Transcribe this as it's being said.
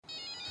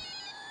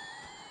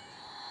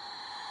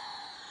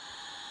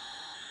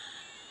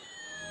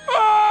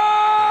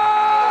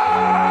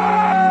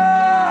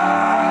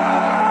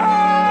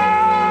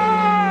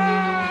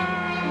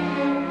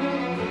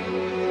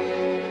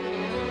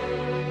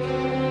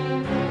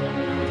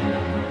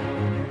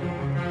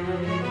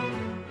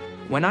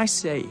When I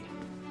say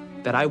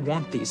that I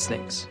want these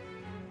things,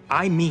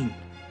 I mean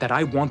that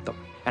I want them.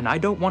 And I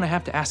don't want to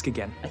have to ask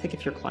again. I think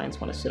if your clients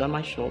want to sit on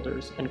my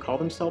shoulders and call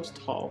themselves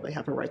tall, they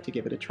have a right to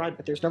give it a try,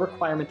 but there's no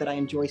requirement that I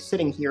enjoy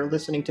sitting here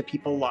listening to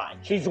people lie.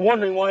 She's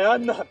wondering why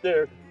I'm not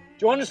there. Do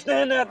you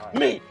understand that?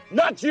 Me,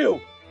 not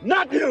you!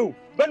 Not you,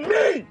 but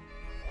me!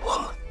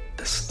 What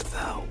dost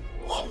thou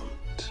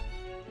want?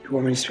 You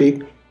want me to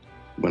speak?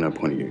 We're not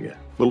pointing you yet.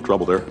 Little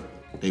trouble there.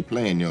 They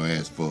playing your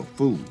ass for a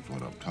fool is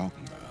what I'm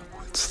talking about.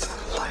 Wouldst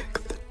thou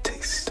like the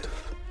taste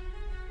of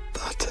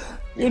butter?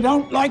 You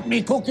don't like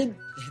me cooking?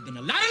 There have been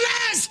a lot of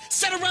lies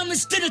said around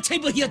this dinner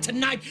table here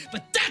tonight,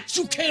 but that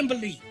you can't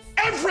believe.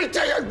 Every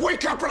day I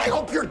wake up and I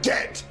hope you're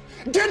dead.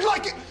 Dead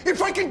like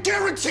if I can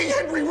guarantee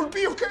Henry would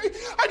be okay.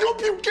 I'd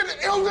hope you get an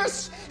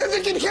illness and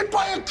then get hit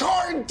by a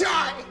car and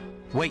die.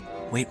 Wait.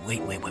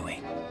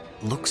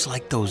 Looks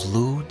like those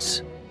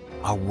lewds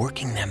are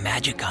working their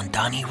magic on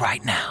Donnie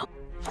right now.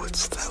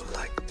 Wouldst thou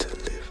like to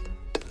live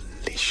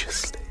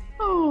deliciously?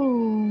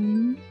 Oh,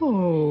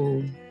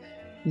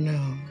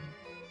 no.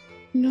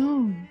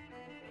 No.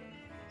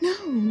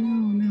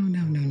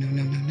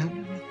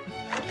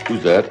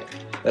 Who's that?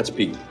 That's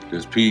Pete.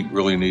 Does Pete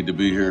really need to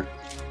be here?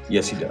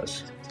 Yes, he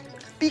does.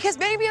 Because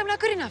maybe I'm not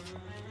good enough.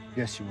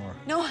 Yes, you are.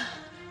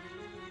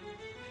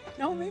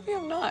 No, maybe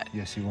I'm not.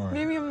 Yes, you are.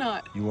 Maybe I'm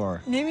not. You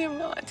are. Maybe I'm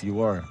not.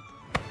 You are.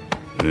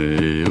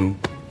 Hey-o.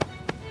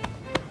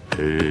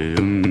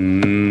 Hey-o.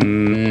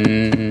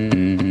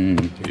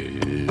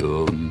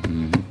 Hey-o.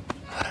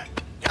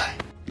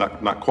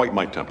 Not quite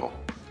my tempo.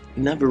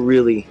 You never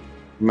really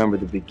remember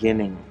the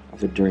beginning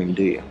of a dream,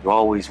 do you? You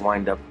always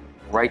wind up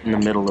right in the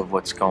middle of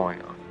what's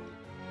going on.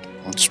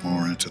 Once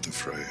more into the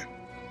fray,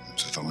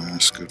 into the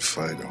last good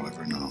fight I'll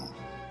ever know.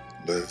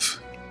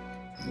 Live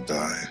and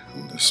die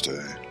on this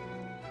day.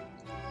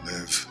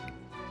 Live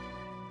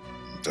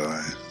and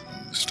die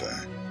on this day.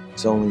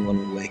 It's only when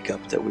we wake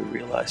up that we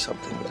realize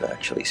something was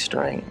actually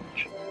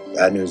strange.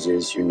 Bad news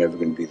is you're never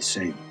going to be the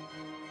same.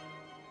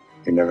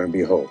 You're never going to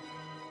be whole.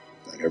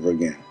 Not ever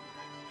again.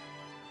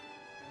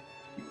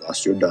 You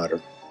lost your daughter.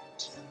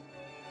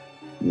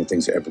 And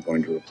nothing's ever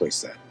going to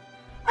replace that.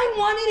 I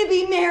wanted to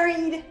be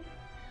married.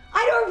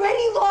 I'd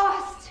already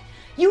lost.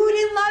 You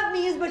didn't love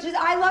me as much as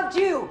I loved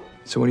you.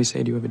 So what do you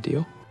say? Do you have a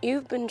deal?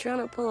 You've been trying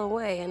to pull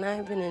away, and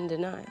I've been in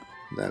denial.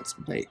 That's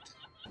bait.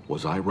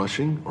 Was I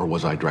rushing or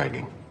was I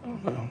dragging?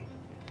 Oh.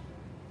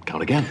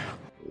 Count again.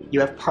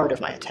 You have part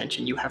of my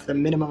attention. You have the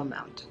minimum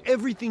amount.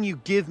 Everything you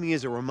give me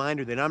is a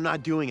reminder that I'm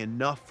not doing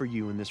enough for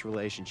you in this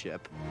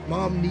relationship.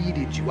 Mom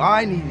needed you.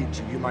 I needed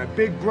you. You're my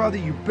big brother.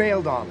 You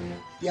bailed on me.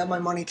 You have my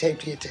money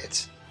taped to your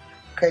tits.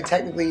 Okay,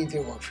 technically you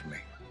do work for me.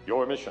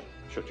 Your mission,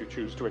 should you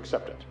choose to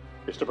accept it,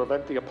 is to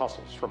prevent the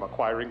apostles from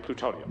acquiring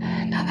plutonium.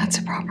 Now that's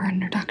a proper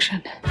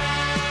introduction.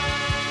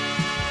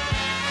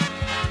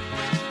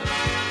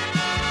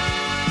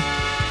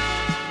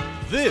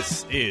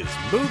 This is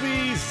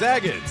Movie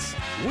Zaggets.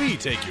 We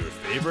take your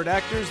favorite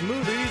actors'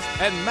 movies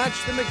and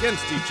match them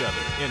against each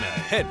other in a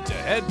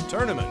head-to-head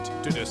tournament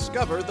to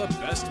discover the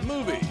best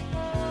movie.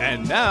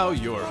 And now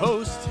your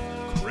hosts,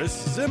 Chris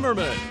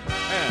Zimmerman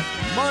and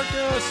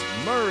Marcus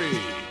Murray.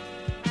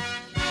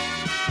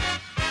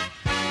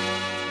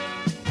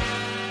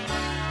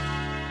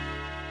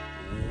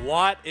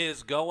 What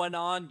is going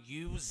on,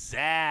 you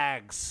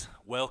Zags?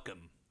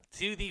 Welcome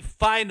to the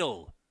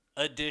final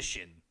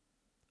edition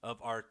of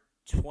our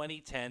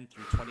 2010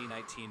 through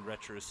 2019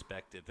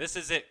 retrospective. This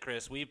is it,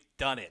 Chris. We've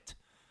done it.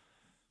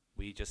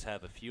 We just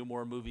have a few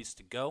more movies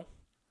to go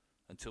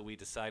until we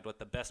decide what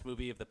the best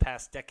movie of the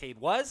past decade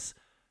was,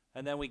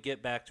 and then we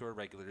get back to our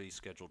regularly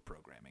scheduled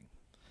programming.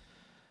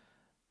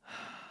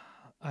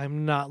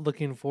 I'm not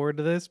looking forward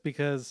to this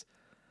because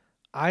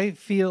I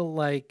feel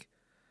like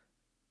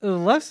the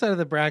left side of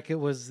the bracket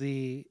was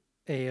the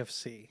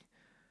AFC.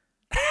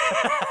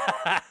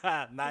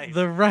 Nice.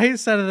 The right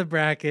side of the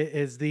bracket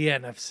is the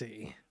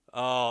NFC.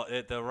 Oh,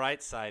 the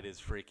right side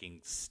is freaking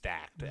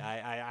stacked.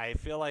 I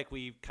feel like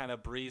we kind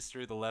of breezed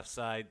through the left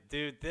side.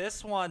 Dude,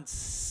 this one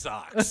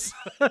sucks.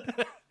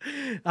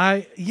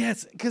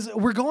 Yes, because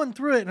we're going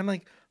through it, and I'm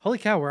like, holy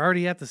cow, we're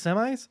already at the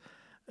semis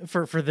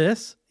for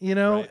this, you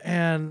know? Right.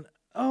 And,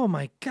 oh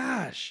my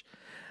gosh.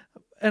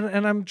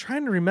 And I'm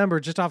trying to remember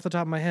just off the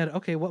top of my head,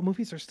 okay, what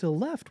movies are still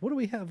left? What do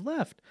we have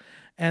left?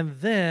 And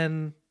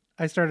then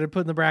I started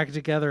putting the bracket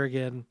together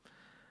again.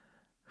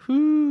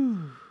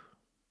 Whew.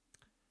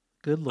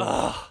 Good Lord.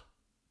 Ugh.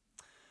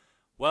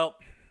 Well,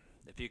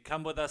 if you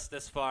come with us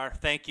this far,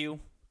 thank you.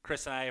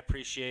 Chris and I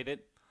appreciate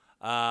it.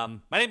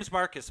 My name is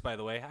Marcus, by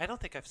the way. I don't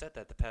think I've said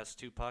that the past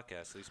two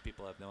podcasts. These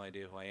people have no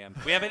idea who I am.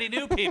 If we have any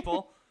new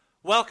people,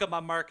 welcome.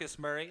 I'm Marcus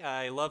Murray.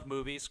 I love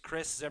movies.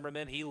 Chris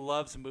Zimmerman, he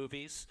loves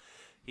movies.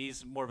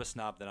 He's more of a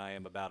snob than I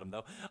am about them,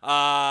 though.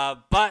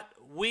 But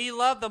we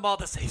love them all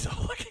the same. He's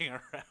all looking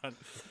around.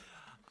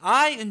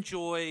 I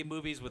enjoy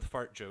movies with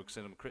fart jokes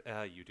in them.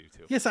 You do,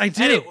 too. Yes, I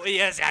do. Anyway,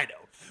 yes, I know.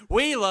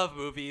 We love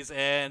movies,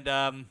 and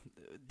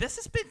this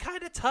has been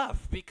kind of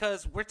tough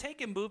because we're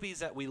taking movies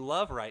that we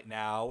love right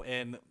now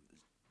and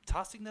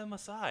tossing them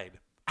aside.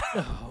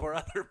 for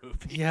other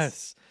movies.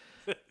 Yes.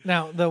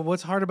 Now,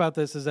 what's hard about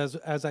this is,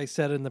 as I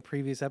said in the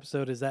previous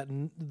episode, is that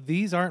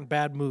these aren't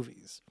bad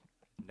movies.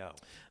 No.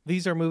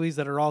 These are movies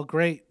that are all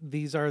great.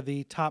 These are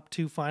the top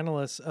 2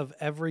 finalists of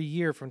every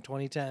year from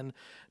 2010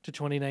 to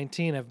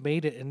 2019 have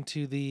made it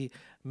into the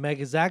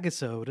Mega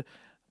Zagasode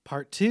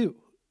Part 2.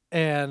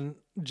 And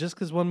just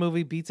because one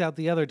movie beats out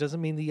the other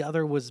doesn't mean the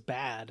other was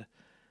bad.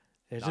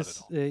 It's Not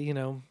just, at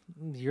all.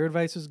 your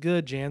advice was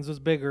good. Jan's was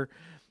bigger.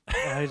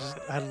 I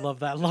love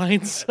that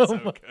line so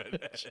much.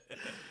 Good.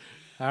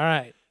 All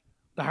right.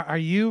 Are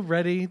you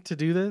ready to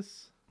do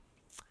this?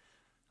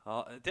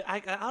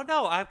 I don't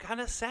know. I'm kind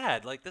of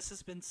sad. Like, this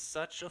has been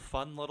such a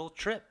fun little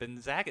trip in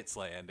Zagat's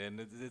land,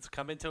 and it's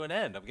coming to an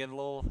end. I'm feeling a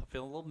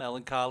little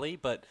melancholy,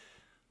 but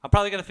I'm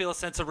probably going to feel a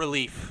sense of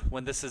relief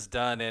when this is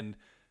done, and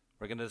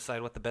we're going to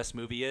decide what the best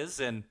movie is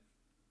and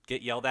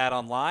get yelled at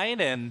online.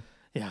 And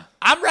yeah,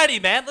 I'm ready,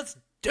 man. Let's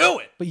do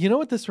it. But you know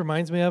what this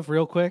reminds me of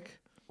real quick?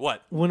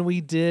 What? When we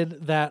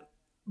did that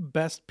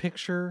Best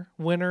Picture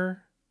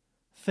winner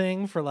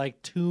thing for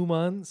like 2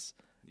 months.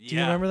 Do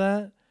you remember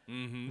that?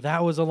 Mm-hmm.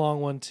 That was a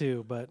long one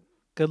too, but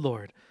good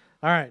Lord.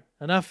 All right,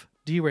 enough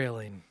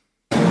derailing.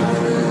 The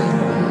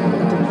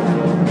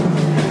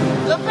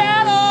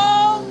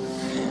battle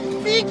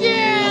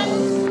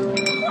begins!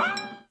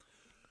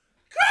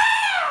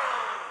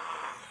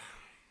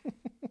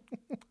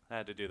 I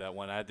had to do that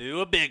one. I had to do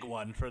a big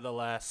one for the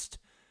last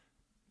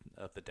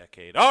of the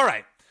decade. All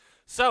right.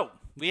 So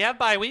we have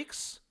bye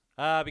weeks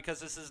because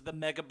this is the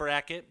mega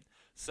bracket.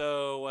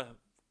 So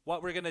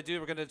what we're going to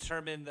do, we're going to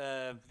determine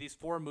these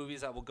 4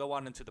 movies that will go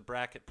on into the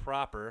bracket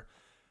proper,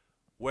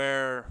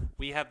 where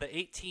we have the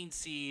 18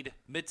 seed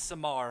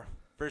Midsommar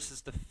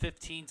versus the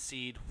 15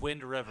 seed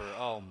Wind River.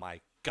 Oh, my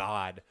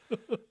God.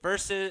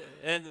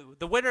 And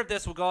the winner of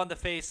this will go on to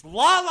face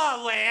La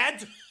La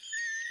Land.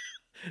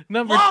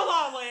 La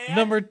La Land.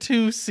 Number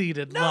 2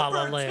 seeded La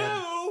La Number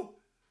Land.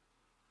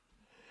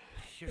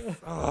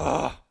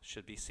 2.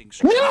 Should be seeing.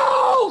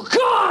 No,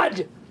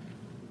 God!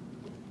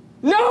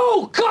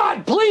 No,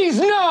 God, please,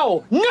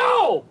 no!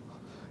 No!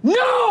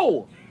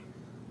 No!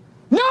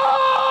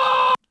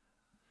 No!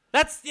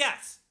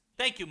 Yes.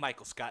 Thank you,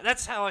 Michael Scott.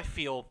 That's how I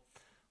feel.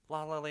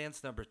 La La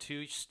Land's number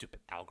 2. Stupid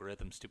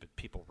algorithm, stupid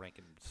people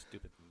ranking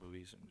stupid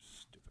movies and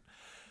stupid.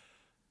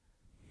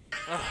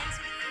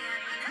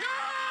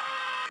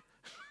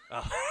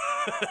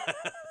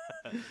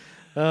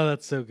 Oh,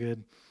 that's so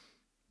good.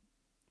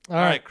 All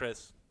right,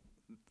 Chris.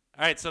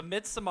 All right, so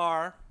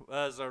Midsommar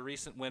was a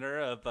recent winner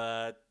of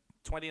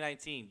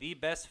 2019, the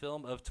best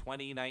film of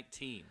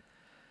 2019.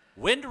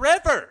 Wind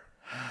River.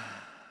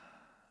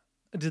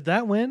 Did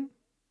that win?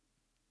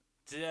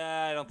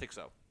 I don't think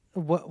so.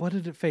 What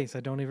did it face? I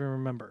don't even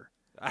remember.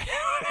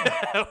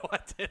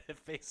 What did it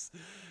face?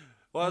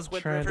 Was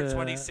Wind River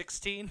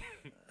 2016?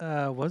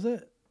 Was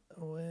it?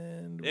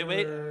 Wind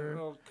River.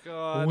 Oh,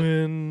 God.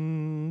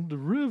 Wind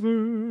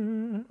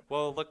River.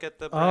 Well, look at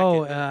the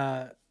bracket.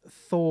 Oh,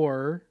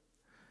 Thor.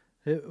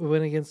 It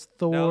went against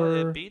Thor.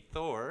 No, it beat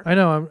Thor. I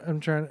know. I'm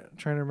trying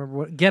to remember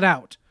what. Get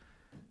Out.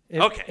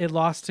 Okay. It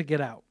lost to Get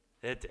Out.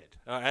 It did.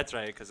 Oh, that's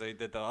right, because they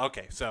did the.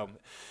 Okay, so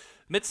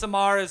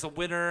Midsommar is a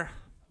winner.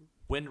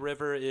 Wind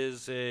River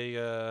is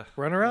a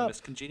runner-up. Miss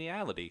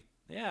Congeniality.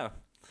 Yeah.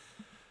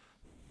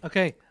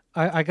 Okay,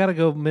 I gotta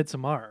go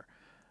Midsommar.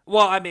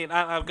 Well, I mean,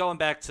 I'm going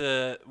back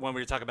to when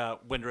we were talking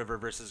about Wind River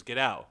versus Get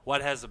Out.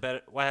 What has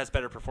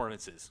better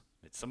performances?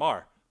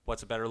 Midsommar.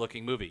 What's a better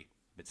looking movie?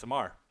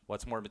 Midsommar.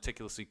 What's more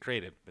meticulously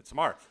created?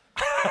 Midsommar.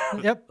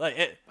 Yep.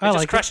 It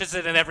just crushes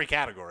it in every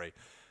category.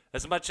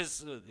 As much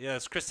as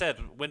Chris said,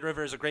 Wind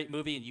River is a great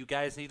movie and you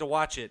guys need to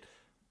watch it.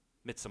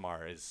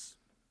 Midsommar is.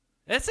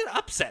 It's an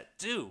upset,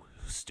 too.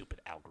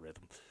 Stupid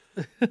algorithm.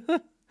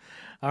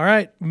 All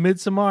right.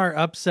 Midsommar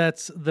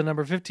upsets the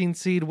number 15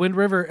 seed Wind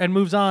River and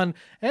moves on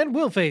and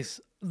will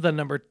face the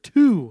number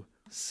 2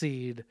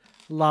 seed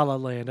La La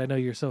Land. I know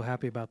you're so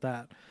happy about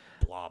that.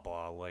 Blah,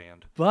 blah,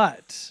 land.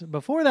 But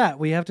before that,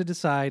 we have to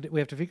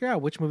figure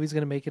out which movie is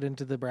going to make it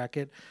into the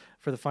bracket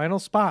for the final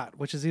spot,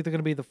 which is either going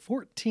to be the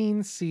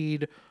 14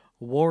 seed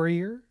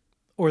Warrior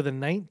or the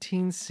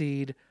 19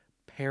 seed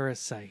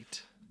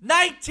Parasite.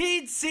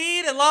 19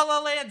 seed and La La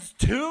Land's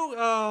 2?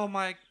 Oh,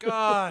 my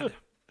God.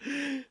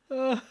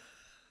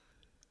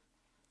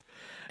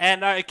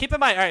 And keep in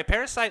mind,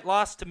 Parasite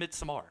lost to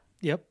Midsommar.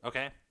 Yep.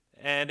 Okay.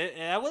 And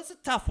it was a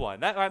tough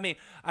one.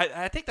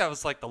 I think that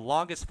was like the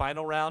longest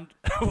final round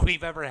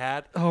we've ever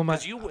had. Oh my!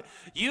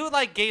 You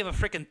like gave a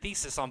freaking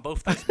thesis on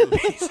both those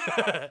movies.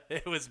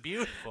 It was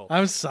beautiful.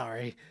 I'm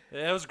sorry.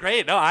 It was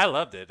great. No, I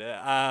loved it.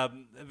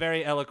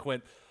 Very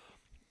eloquent.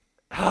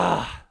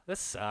 This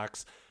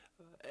sucks.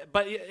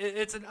 But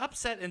it's an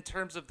upset in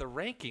terms of the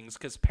rankings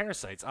because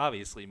Parasite's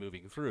obviously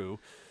moving through.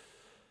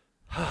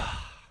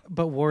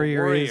 But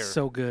Warrior is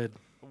so good.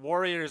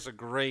 Warrior is a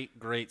great,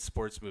 great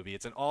sports movie.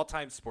 It's an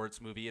all-time sports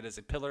movie. It is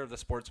a pillar of the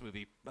sports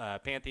movie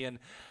pantheon.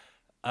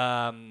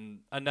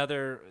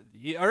 Another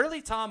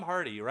early Tom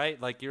Hardy, right?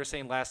 Like you were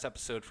saying last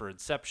episode for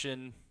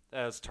Inception,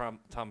 as Tom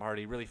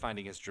Hardy really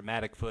finding his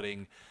dramatic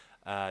footing.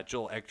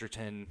 Joel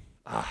Edgerton,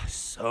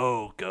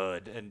 so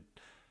good. And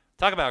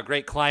talk about a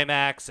great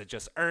climax. It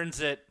just earns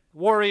it.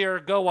 Warrior,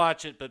 go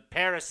watch it. But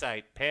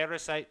Parasite.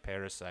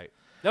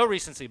 No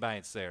recency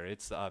bias there.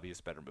 It's the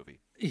obvious better movie.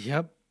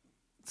 Yep.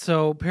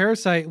 So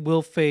Parasite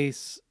will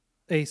face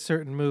a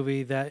certain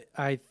movie that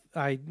I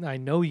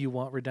know you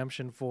want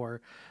redemption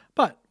for,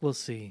 but we'll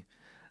see.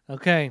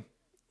 Okay.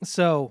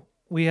 So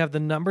we have the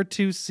number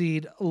 2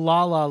 seed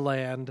La La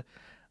Land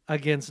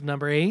against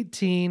number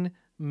 18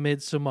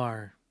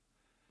 Midsommar.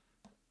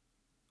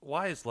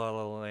 Why is La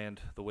La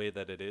Land the way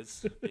that it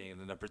is, being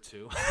the number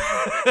 2?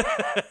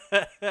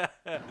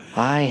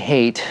 I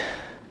hate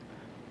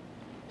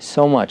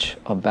so much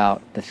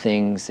about the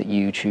things that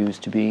you choose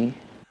to be.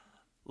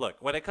 Look,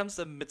 when it comes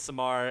to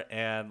Midsommar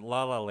and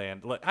La La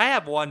Land, look, I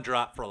have one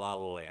drop for La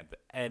La Land,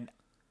 and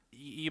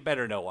you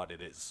better know what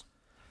it is.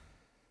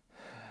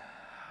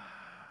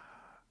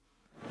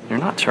 You're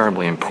not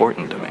terribly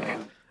important to me.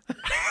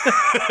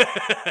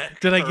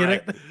 Did I get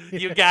it?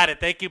 You got it.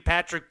 Thank you,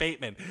 Patrick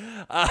Bateman.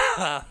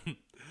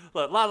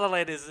 Look, La La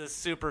Land is a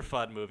super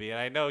fun movie, and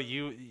I know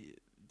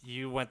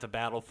you went to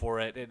battle for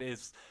it. It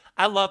is.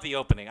 I love the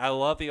opening. I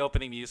love the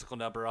opening musical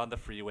number on the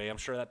freeway. I'm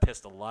sure that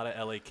pissed a lot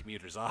of LA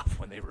commuters off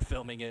when they were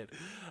filming it.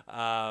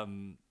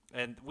 And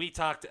we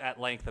talked at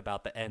length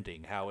about the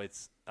ending, how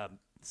it's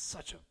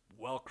such a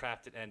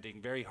well-crafted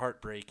ending, very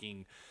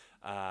heartbreaking,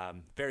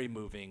 very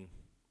moving.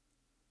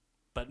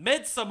 But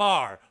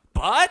Midsommar,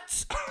 La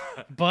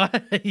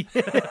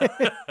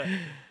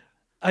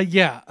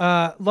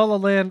La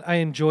Land, I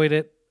enjoyed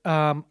it.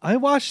 I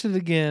watched it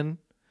again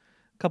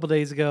a couple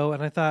days ago,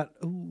 and I thought,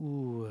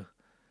 ooh,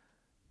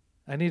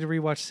 I need to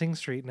rewatch Sing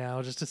Street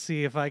now just to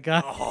see if I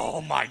got.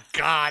 Oh my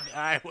God,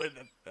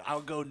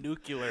 I'll go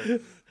nuclear.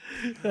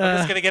 I'm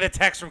just gonna get a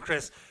text from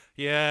Chris.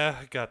 Yeah,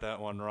 I got that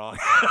one wrong.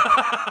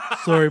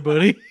 Sorry,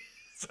 buddy.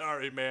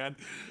 Sorry, man.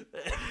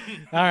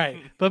 All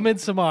right, but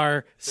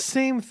Midsommar,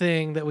 same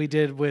thing that we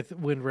did with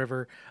Wind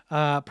River.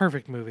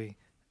 Perfect movie.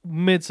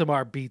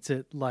 Midsommar beats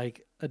it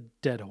like a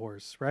dead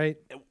horse, right?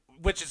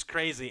 Which is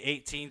crazy.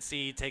 18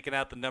 seed taking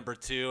out the number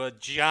 2, a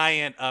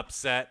giant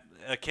upset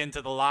akin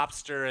to The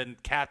Lobster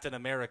and Captain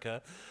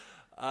America.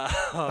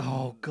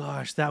 Oh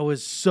gosh, that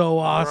was so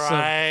awesome!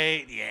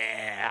 Right?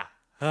 Yeah.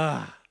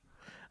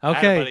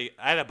 Okay.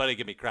 I had a buddy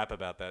give me crap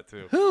about that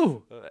too.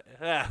 Who?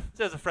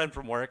 There's a friend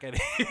from work, and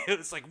he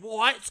was like,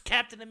 "What?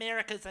 Captain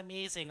America's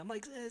amazing." I'm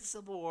like,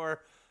 "Civil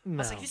War." No. I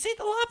was like, "You see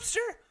The Lobster?"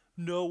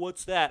 No,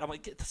 what's that? I'm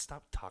like,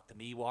 "Stop, talk to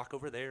me. Walk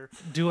over there."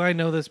 Do I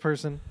know this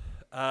person?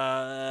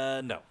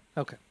 No.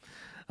 Okay.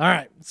 All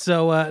right.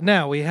 So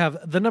now we have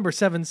the number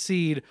 7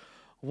 seed,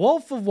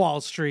 Wolf of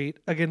Wall Street,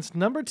 against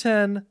number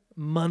 10,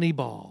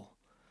 Moneyball.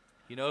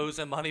 You know who's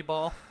in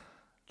Moneyball?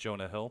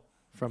 Jonah Hill.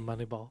 From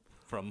Moneyball.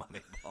 From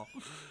Moneyball.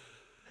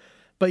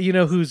 But you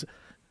know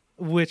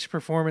which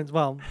performance?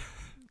 Well,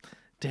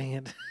 dang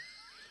it.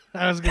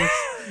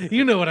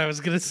 You know what I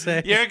was going to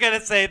say. You're going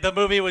to say the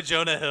movie with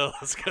Jonah Hill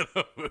is going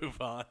to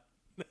move on.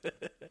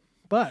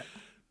 But.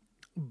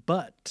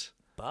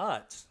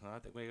 I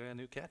think we got a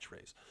new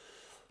catchphrase.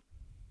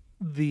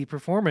 The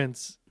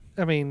performance,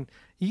 I mean,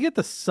 you get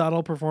the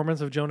subtle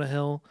performance of Jonah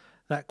Hill,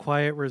 that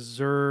quiet,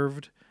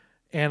 reserved,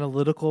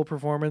 analytical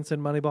performance in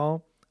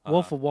Moneyball.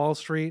 Wolf of Wall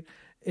Street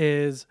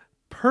is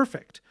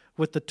perfect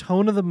with the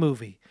tone of the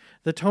movie.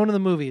 The tone of the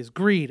movie is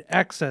greed,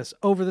 excess,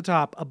 over the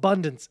top,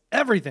 abundance,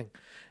 everything.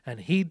 And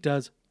he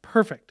does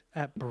perfect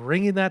at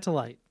bringing that to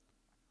light.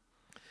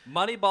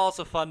 Moneyball's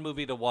a fun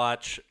movie to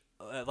watch.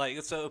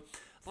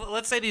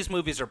 Let's say these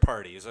movies are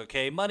parties,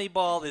 okay?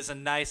 Moneyball is a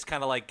nice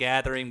kind of like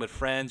gathering with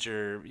friends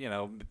or,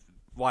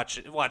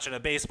 watching a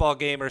baseball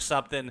game or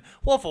something.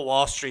 Wolf of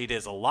Wall Street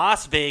is a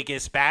Las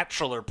Vegas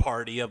bachelor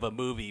party of a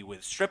movie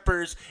with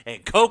strippers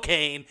and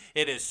cocaine.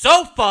 It is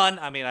so fun.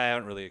 I mean, I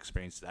haven't really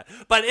experienced that,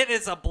 but it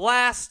is a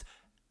blast,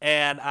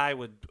 and I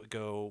would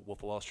go Wolf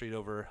of Wall Street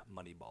over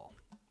Moneyball.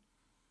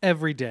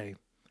 Every day.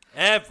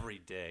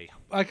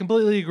 I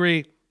completely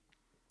agree.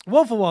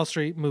 Wolf of Wall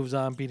Street moves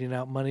on, beating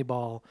out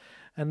Moneyball.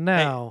 And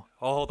now...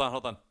 Hey, hold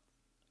on.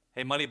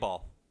 Hey,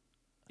 Moneyball,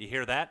 you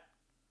hear that?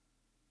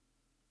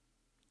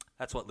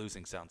 That's what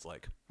losing sounds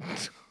like.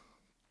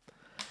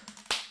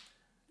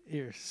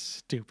 You're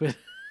stupid.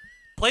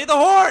 Play the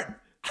horn!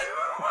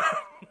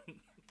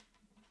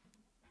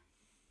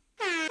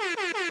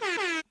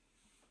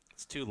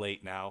 It's too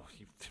late now.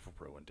 You've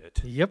ruined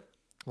it. Yep.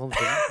 Well,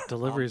 the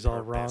delivery's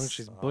all wrong.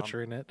 She's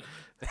butchering it.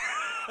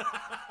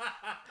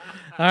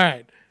 All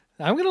right.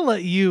 I'm going to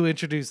let you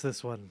introduce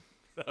this one.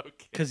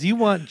 Okay. Because you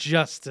want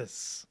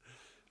justice.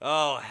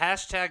 Oh,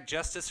 hashtag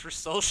Justice for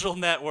Social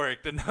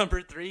Network, the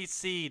number 3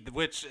 seed,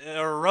 which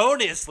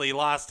erroneously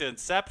lost to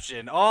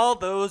Inception all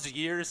those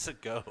years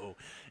ago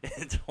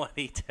in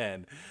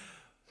 2010.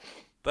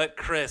 But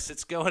Chris,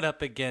 it's going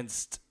up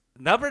against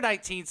number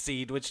 19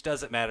 seed, which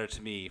doesn't matter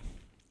to me.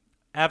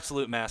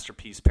 Absolute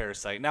masterpiece,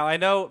 Parasite. Now, I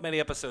know many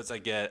episodes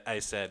I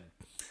said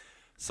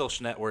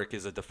Social Network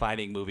is a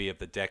defining movie of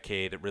the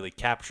decade. It really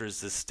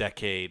captures this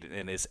decade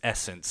in its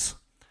essence.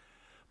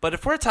 But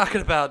if we're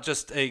talking about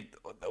just a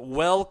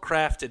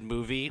well-crafted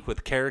movie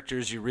with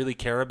characters you really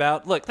care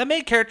about, look, the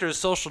main character of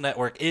Social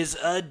Network is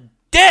a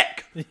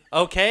dick,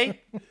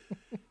 okay?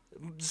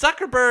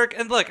 Zuckerberg,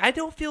 and look, I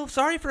don't feel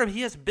sorry for him.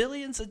 He has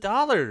billions of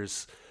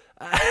dollars.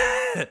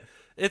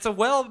 It's a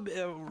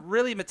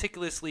really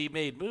meticulously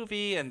made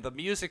movie, and the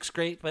music's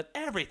great, but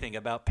everything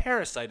about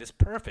Parasite is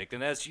perfect.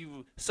 And as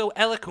you so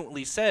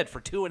eloquently said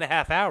for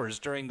 2.5 hours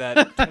during that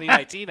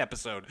 2019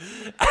 episode,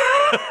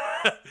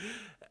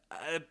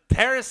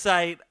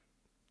 Parasite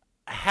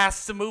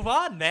has to move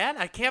on, man.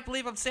 I can't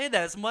believe I'm saying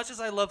that. As much as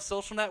I love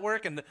Social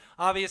Network, and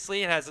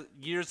obviously it has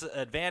years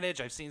advantage,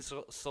 I've seen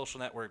Social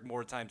Network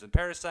more times than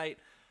Parasite.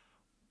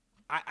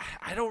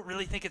 I don't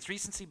really think it's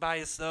recency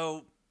bias,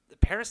 though.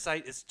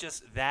 Parasite is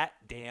just that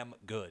damn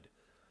good.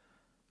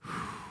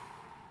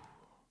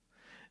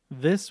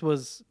 This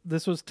was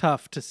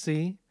tough to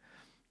see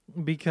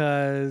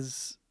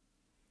because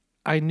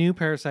I knew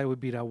Parasite would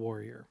beat out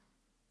Warrior.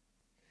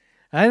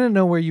 I didn't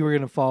know where you were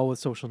going to fall with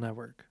Social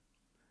Network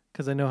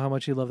because I know how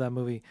much you love that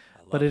movie,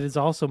 but it is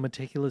also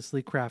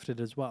meticulously crafted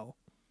as well.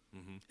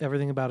 Mm-hmm.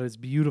 Everything about it is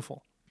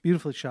beautiful,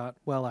 beautifully shot,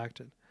 well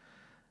acted.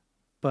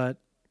 But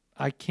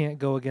I can't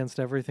go against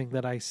everything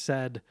that I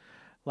said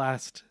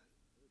last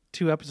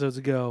 2 episodes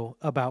ago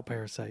about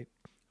Parasite.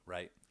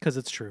 Right. Because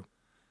it's true.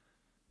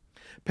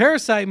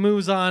 Parasite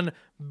moves on,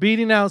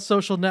 beating out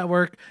Social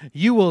Network.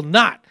 You will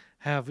not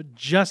have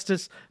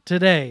justice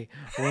today.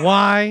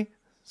 Why,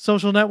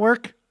 Social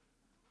Network?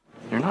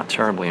 You're not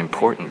terribly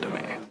important to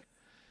me.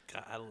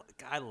 God,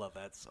 I love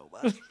that so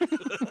much.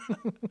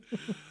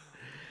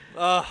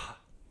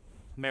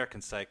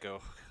 American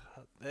Psycho.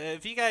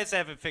 If you guys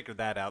haven't figured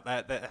that out,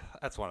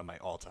 that's one of my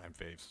all-time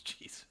faves.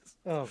 Jesus.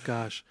 Oh,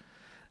 gosh.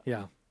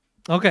 Yeah.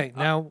 Okay,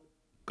 now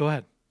go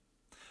ahead.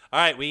 All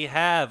right, we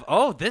have...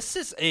 Oh, this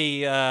is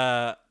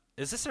a...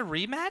 is this a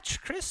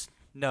rematch, Chris?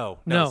 No.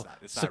 It's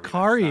not Sicario. It's not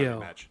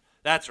a rematch.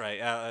 That's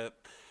right.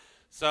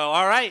 So,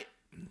 all right.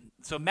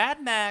 So,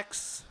 Mad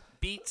Max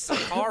beat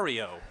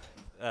Sicario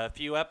a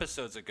few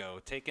episodes ago,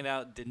 taking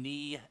out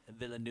Denis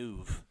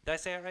Villeneuve. Did I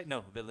say it right?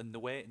 No,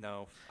 Villeneuve.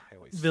 No, I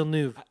always...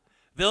 Villeneuve.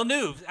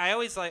 Villeneuve. I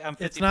always like... I'm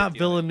 50-50. It's not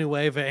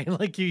Villeneuve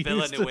like you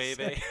used to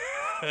say.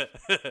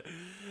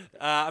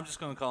 I'm just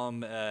going to call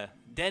him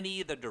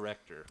Denny the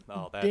director.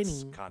 Oh,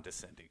 that's Denny.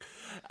 Condescending.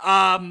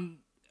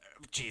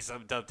 Jeez,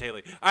 I'm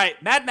dovetailing. All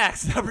right, Mad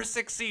Max number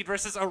 16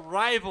 versus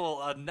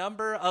Arrival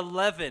number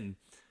 11.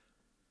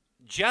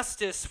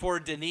 Justice for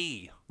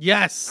Denis.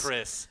 Yes.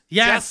 Chris.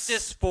 Yes.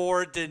 Justice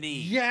for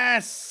Denis.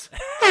 Yes.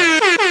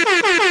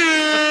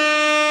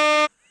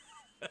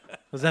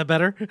 Was that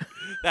better?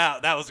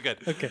 That was good.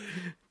 Okay.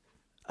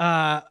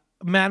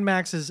 Mad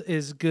Max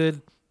is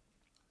good.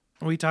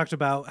 We talked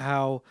about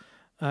how,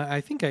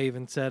 I think I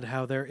even said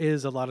how there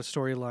is a lot of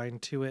storyline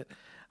to it.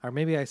 Or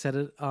maybe I said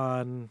it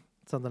on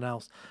something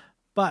else.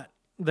 But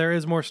there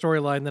is more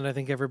storyline than I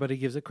think everybody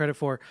gives it credit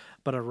for.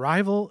 But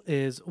Arrival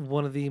is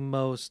one of the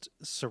most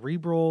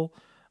cerebral,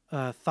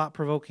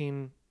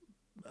 thought-provoking,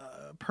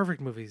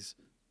 perfect movies.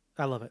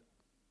 I love it.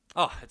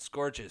 Oh, it's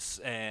gorgeous.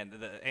 And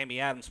the Amy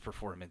Adams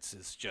performance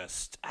is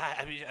just...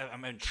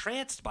 I'm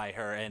entranced by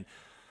her. And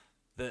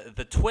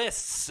the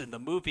twists in the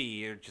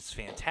movie are just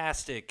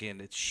fantastic, and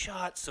it's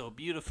shot so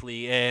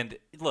beautifully. And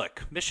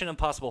look, Mission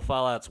Impossible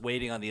Fallout's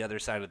waiting on the other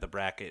side of the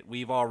bracket.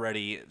 We've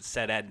already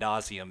said ad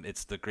nauseum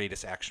it's the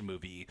greatest action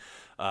movie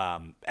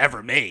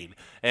ever made,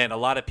 and a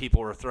lot of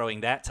people were throwing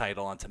that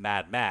title onto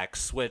Mad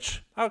Max,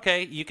 which,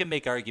 okay, you can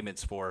make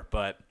arguments for,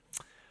 but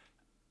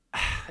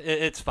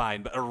it's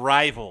fine. But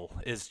Arrival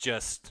is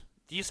just,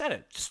 you said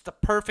it, just the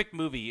perfect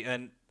movie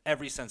in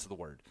every sense of the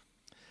word.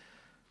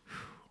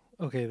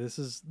 Okay, this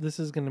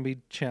is going to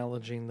be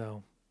challenging,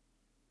 though.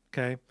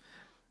 Okay?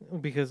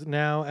 Because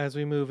now, as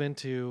we move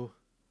into...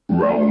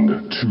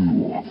 Round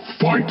 2,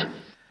 fight!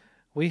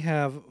 We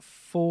have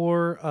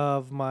 4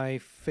 of my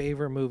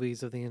favorite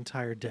movies of the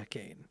entire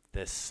decade.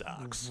 This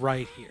sucks.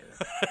 Right here.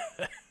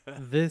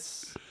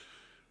 This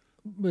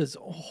is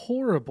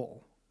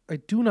horrible. I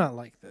do not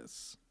like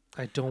this.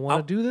 I don't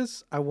want to do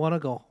this. I want to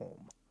go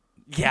home.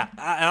 Yeah,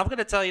 I'm going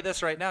to tell you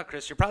this right now,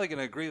 Chris. You're probably going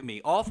to agree with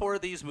me. All 4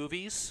 of these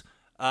movies...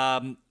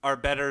 are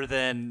better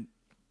than,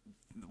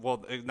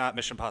 well, not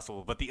Mission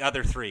Impossible, but the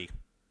other 3,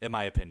 in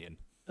my opinion.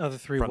 Other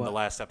 3 from what? The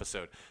last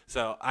episode.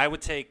 So I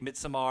would take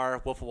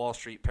Midsommar, Wolf of Wall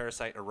Street,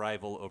 Parasite,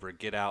 Arrival over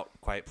Get Out,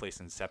 Quiet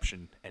Place,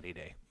 Inception any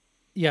day.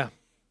 Yeah.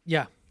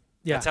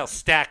 That's how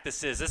stacked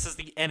this is. This is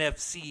the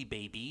NFC,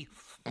 baby.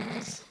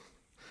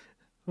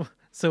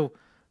 So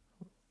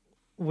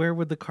where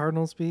would the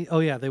Cardinals be? Oh,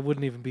 yeah, they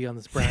wouldn't even be on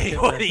this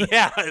bracket.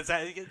 Yeah,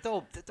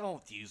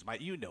 don't use my,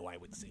 you know I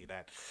would say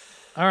that.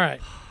 All right.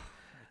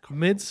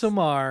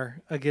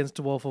 Midsommar against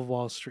Wolf of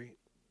Wall Street.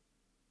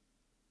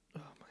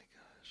 Oh my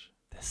gosh.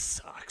 This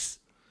sucks.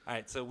 All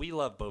right, so we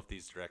love both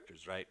these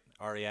directors, right?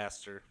 Ari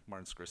Aster,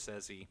 Martin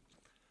Scorsese.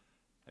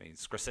 I mean,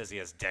 Scorsese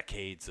has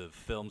decades of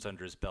films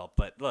under his belt,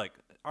 but look,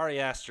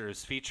 Ari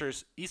Aster's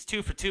features, he's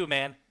 2 for 2,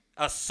 man.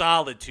 A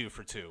solid 2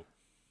 for 2.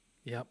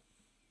 Yep.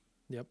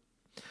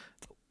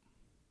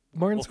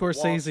 Martin Wolf of Wall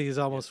Scorsese Street, is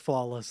almost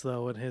flawless,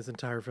 though, in his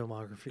entire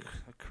filmography.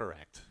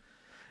 Correct.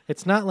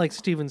 It's not like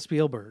Steven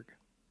Spielberg.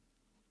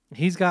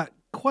 He's got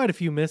quite a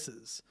few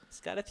misses. It's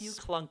got a few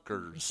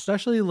clunkers.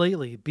 Especially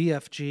lately.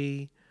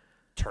 BFG.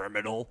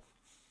 Terminal.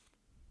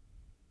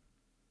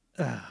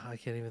 I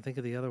can't even think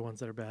of the other ones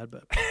that are bad,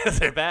 but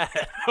they're bad.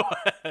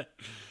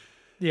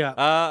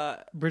 Yeah.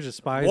 Bridge of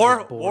Spies.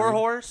 War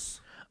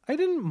Horse. I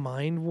didn't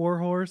mind War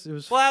Horse. It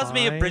was Well, that was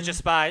fine. me a Bridge of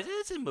Spies.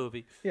 It's a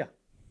movie. Yeah.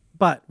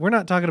 But we're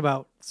not talking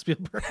about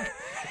Spielberg.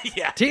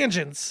 Yeah.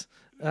 Tangents.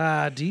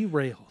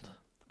 Derailed.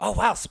 Oh,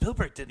 wow.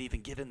 Spielberg didn't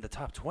even get in the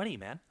top 20,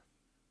 man.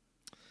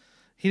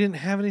 He didn't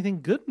have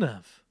anything good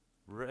enough.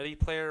 Ready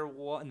Player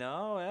One.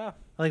 No, yeah.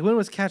 Like, when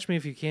was Catch Me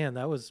If You Can?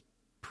 That was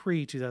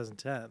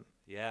pre-2010.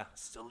 Yeah.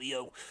 Still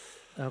Leo.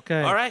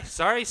 Okay. All right.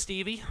 Sorry,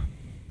 Stevie.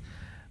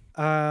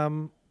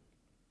 Gosh,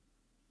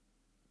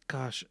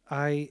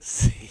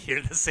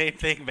 You're the same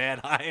thing,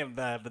 man. I am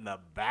having the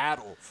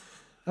battle.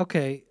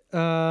 Okay.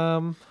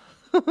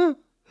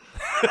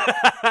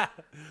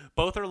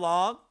 Both are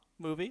long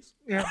movies.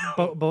 Yeah,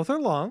 both are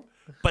long.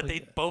 But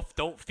they both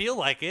don't feel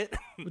like it.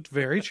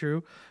 Very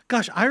true.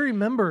 Gosh, I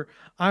remember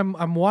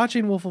I'm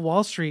watching Wolf of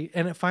Wall Street,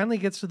 and it finally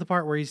gets to the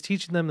part where he's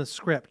teaching them the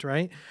script,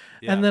 right?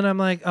 Yeah. And then I'm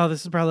like, oh,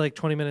 this is probably like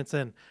 20 minutes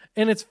in.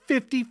 And it's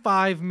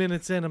 55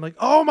 minutes in. I'm like,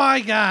 oh my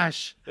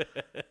gosh.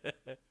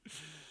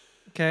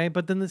 Okay,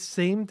 but then the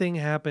same thing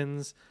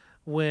happens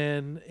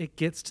when it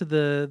gets to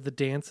the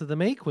dance of the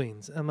May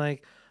Queens. I'm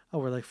like, oh,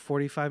 we're like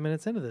 45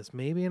 minutes into this,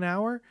 maybe an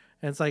hour?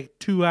 And it's like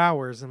 2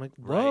 hours. I'm like,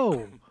 whoa.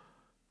 Right.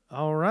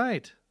 All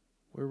right.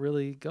 We're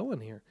really going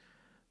here.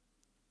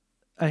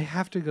 I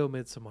have to go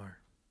Midsommar.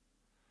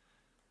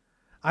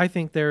 I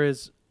think there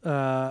is...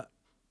 gosh,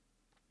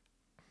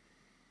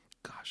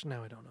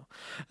 now I don't know.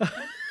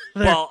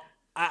 Well,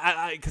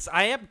 because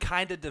I am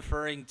kind of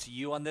deferring to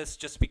you on this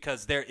just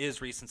because there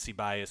is recency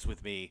bias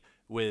with me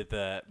with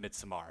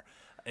Midsommar.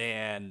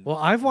 And well,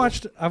 I've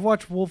watched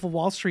Wolf of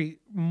Wall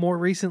Street more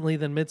recently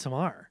than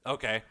Midsommar.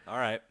 Okay, all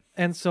right.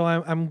 And so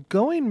I'm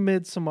going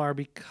Midsommar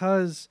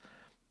because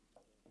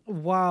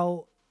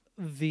while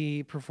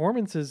the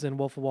performances in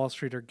Wolf of Wall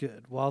Street are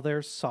good, while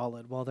they're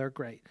solid, while they're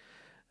great,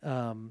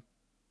 there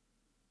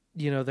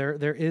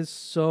is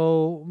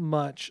so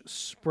much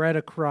spread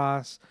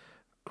across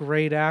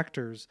great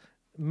actors.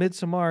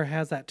 Midsommar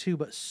has that too,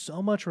 but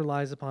so much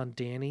relies upon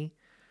Danny,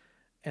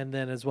 and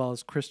then as well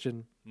as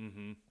Christian.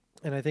 Mm-hmm.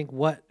 And I think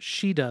what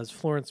she does,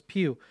 Florence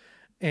Pugh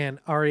and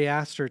Ari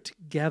Aster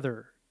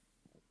together,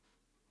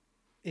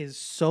 is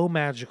so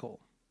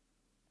magical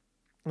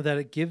that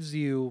it gives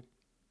you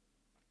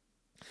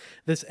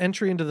this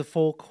entry into the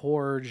folk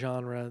horror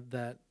genre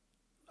that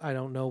I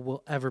don't know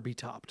will ever be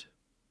topped.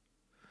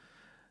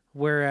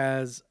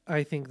 Whereas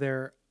I think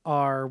there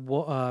are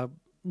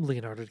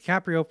Leonardo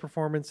DiCaprio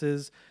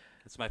performances.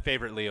 It's my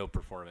favorite Leo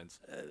performance.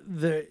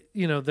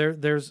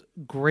 There's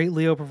great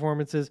Leo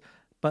performances,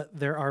 but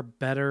there are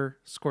better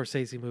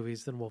Scorsese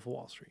movies than Wolf of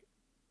Wall Street.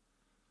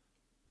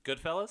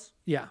 Goodfellas?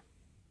 Yeah.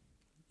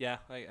 Yeah,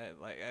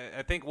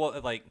 I think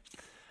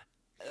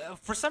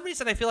for some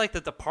reason I feel like The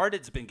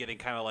Departed's been getting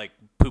kind of like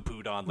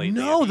poo-pooed on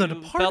lately. No, The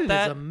Departed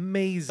is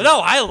amazing.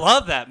 No, I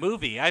love that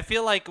movie. I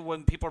feel like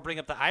when people bring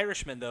up The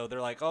Irishman, though, they're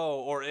like,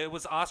 oh, or it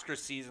was Oscar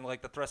season,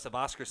 like the thrust of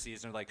Oscar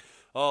season, they're like,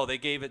 oh, they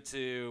gave it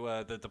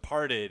to The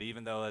Departed,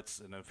 even though that's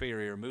an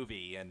inferior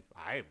movie, and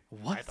I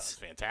thought it was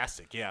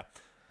fantastic. Yeah,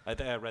 I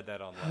think I read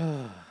that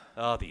online.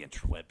 Oh, the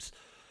interwebs.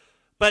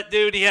 But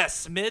dude,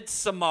 yes,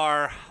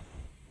 Midsommar.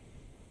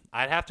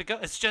 I'd have to go.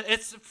 It's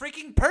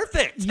freaking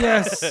perfect.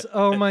 Yes.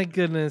 Oh my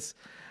goodness.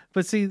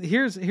 But see,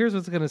 here's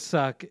what's gonna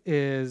suck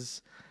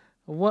is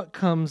what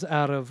comes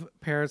out of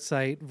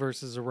Parasite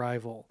versus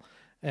Arrival,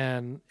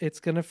 and it's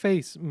gonna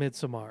face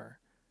Midsommar.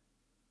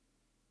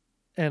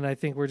 And I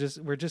think we're just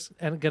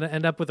gonna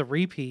end up with a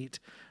repeat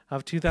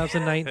of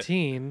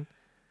 2019.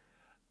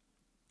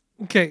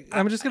 Okay,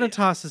 I'm just gonna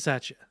toss this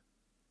at you.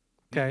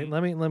 Okay,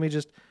 let me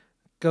just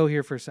go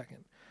here for a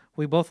second.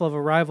 We both love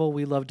Arrival.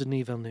 We love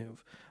Denis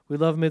Villeneuve. We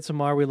love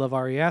Midsommar. We love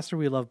Ari Aster.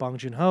 We love Bong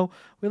Joon-ho.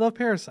 We love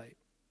Parasite.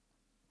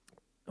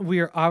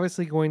 We are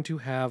obviously going to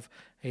have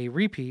a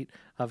repeat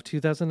of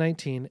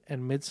 2019,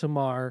 and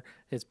Midsommar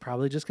is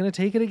probably just going to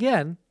take it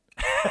again.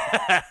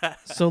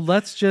 So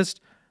let's just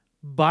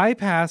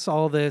bypass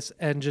all this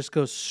and just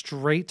go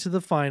straight to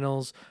the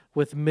finals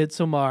with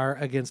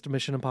Midsommar against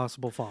Mission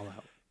Impossible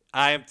Fallout.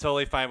 I am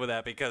totally fine with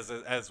that because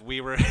as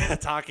we were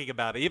talking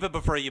about it, even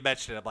before you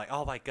mentioned it, I'm like,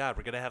 oh my God,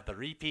 we're going to have the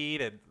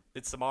repeat, and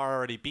Midsommar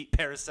already beat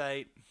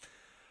Parasite.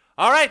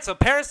 All right, so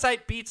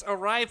Parasite beats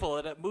Arrival,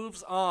 and it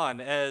moves on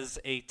as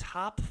a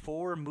top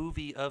 4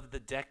 movie of the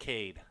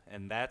decade,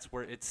 and that's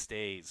where it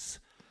stays.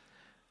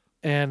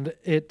 And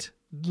it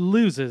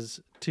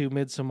loses to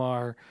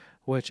Midsommar,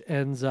 which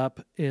ends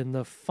up in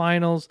the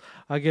finals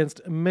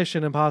against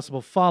Mission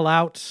Impossible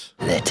Fallout.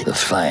 Let the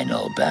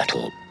final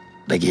battle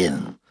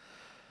begin.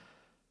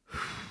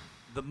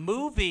 The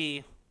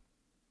movie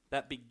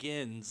that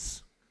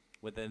begins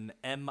with an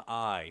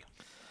M.I.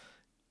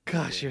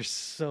 Gosh, you're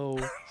so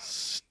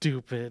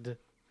stupid.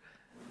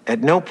 At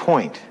no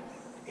point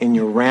in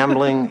your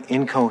rambling,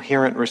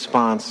 incoherent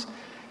response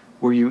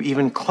were you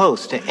even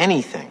close to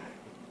anything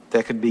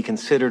that could be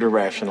considered a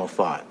rational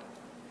thought.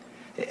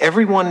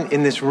 Everyone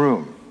in this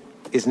room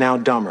is now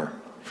dumber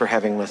for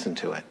having listened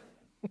to it.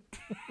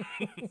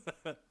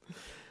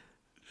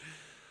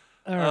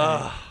 All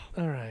right.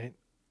 All right.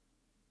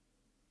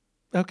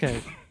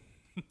 Okay.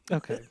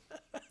 Okay.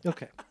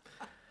 Okay.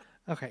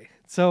 Okay.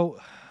 So,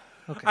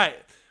 okay. All right.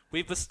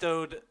 We've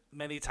bestowed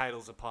many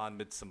titles upon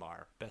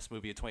Midsommar. Best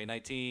movie of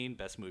 2019,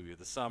 best movie of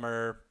the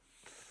summer,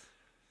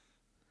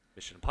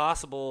 Mission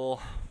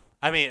Impossible.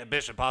 I mean,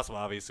 Mission Impossible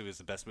obviously was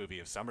the best movie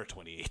of summer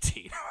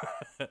 2018.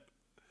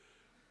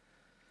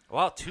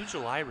 Wow, 2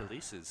 July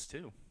releases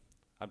too.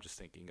 I'm just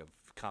thinking of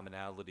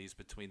commonalities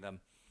between them.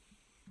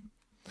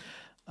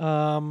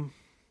 All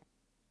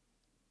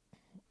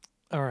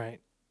right.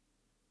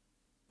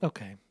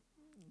 Okay.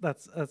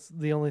 That's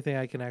the only thing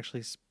I can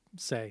actually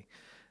say.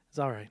 It's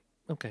all right.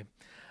 Okay.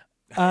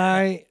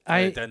 I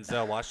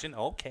Denzel Washington.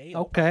 Okay.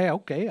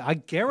 Okay. I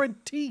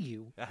guarantee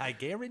you. I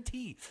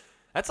guarantee.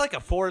 That's like a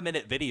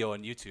 4-minute video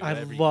on YouTube. I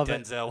Every love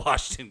it. Denzel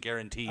Washington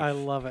guarantee. I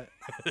love it.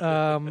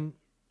 All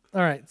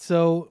right.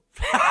 So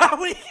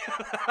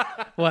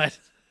what?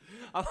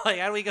 I'm like,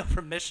 how do we go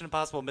from Mission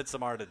Impossible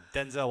Midsommar to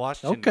Denzel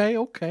Washington?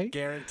 Okay.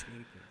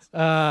 Guaranteed.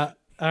 All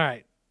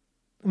right.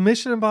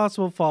 Mission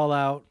Impossible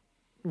Fallout.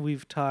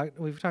 We've talked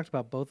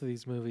about both of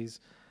these movies.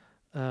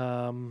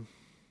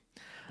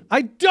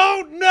 I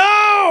don't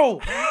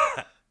know.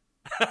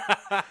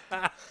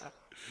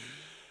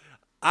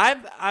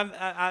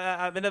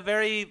 I'm in a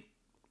very,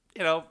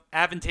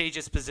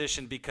 advantageous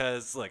position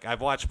because look,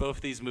 I've watched both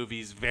of these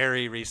movies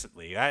very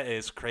recently. That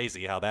is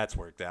crazy how that's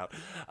worked out.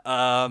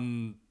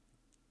 I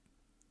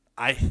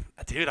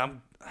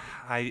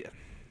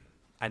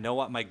know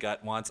what my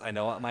gut wants. I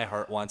know what my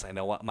heart wants. I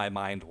know what my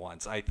mind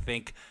wants. I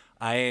think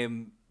I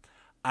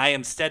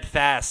am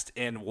steadfast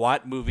in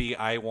what movie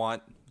I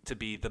want to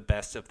be the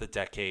best of the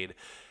decade.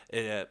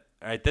 All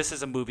right, this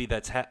is a movie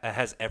that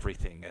has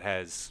everything. It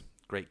has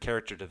great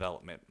character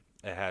development.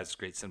 It has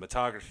great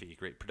cinematography,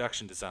 great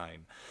production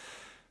design.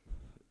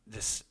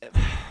 This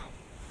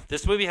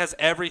movie has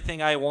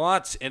everything I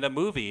want in a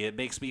movie. It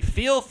makes me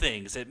feel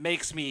things. It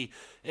takes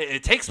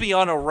me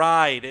on a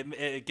ride.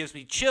 It gives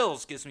me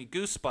chills, gives me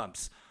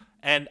goosebumps.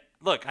 And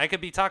look, I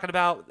could be talking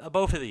about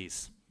both of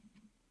these,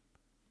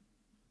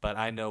 but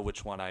I know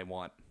which one I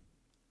want.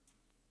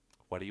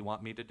 What do you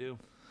want me to do?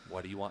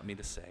 What do you want me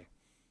to say?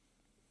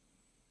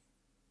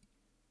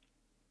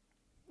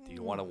 Do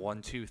you want a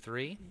 1, 2,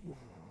 3?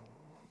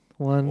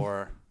 One.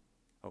 Or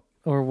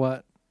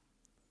what?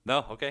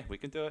 No, okay, we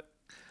can do it.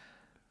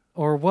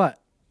 Or what?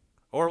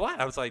 Or what?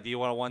 I was like, do you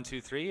want a 1, 2,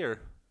 3,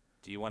 or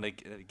do you want to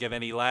give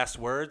any last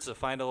words? A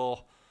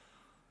final,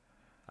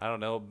 I don't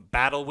know,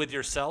 battle with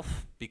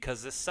yourself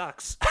because this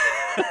sucks.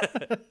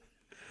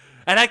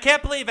 And I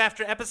can't believe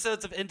after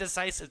episodes of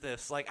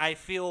indecisiveness, like I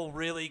feel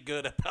really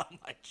good about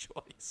my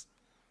choice.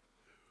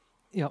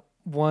 Yep.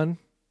 1,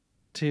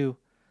 2,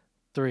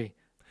 3.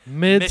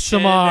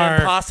 Mission Midsommar.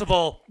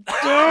 Impossible.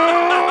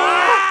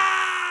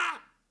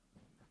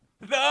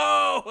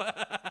 No.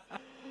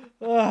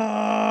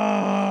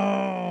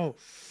 Oh.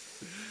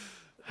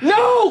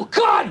 No!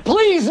 God,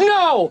 please,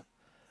 no!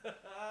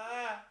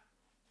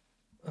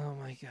 Oh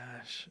my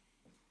gosh.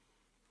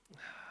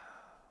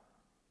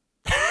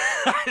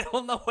 I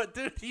don't know what,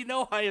 dude. You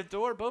know I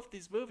adore both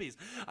these movies.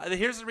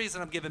 Here's the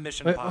reason I'm giving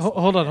Mission Wait, Impossible.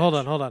 hold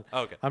on.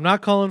 Okay. I'm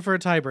not calling for a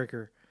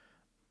tiebreaker.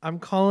 I'm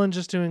calling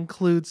just to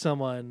include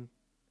someone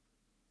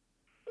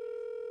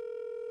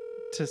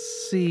to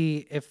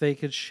see if they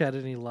could shed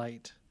any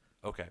light.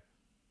 Okay.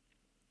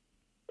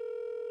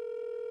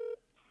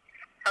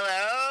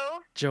 Hello?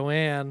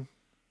 Joanne,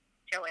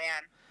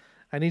 Joanne.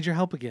 I need your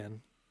help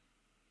again.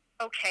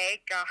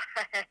 Okay, God.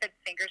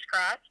 Fingers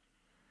crossed.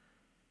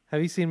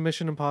 Have you seen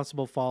Mission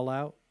Impossible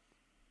Fallout?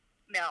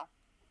 No.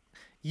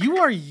 You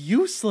are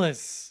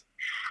useless.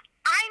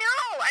 I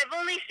know. I've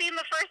only seen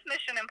the first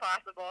Mission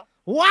Impossible.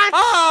 What?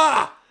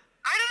 Ah!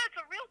 I don't know. It's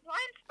a real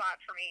blind spot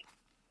for me.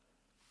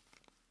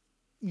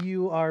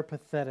 You are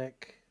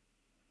pathetic.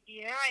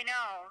 Yeah, I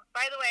know.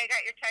 By the way, I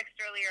got your text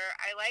earlier.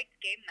 I liked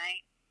Game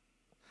Night.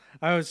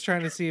 I was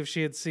trying to see if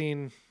she had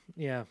seen,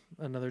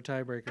 another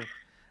tiebreaker.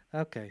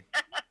 Okay.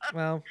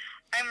 Well.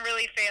 I'm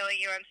really failing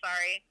you. I'm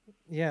sorry.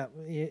 Yeah.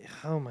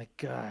 Oh, my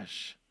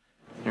gosh.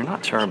 You're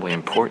not terribly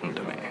important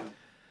to me.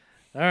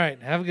 All right.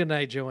 Have a good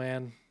night,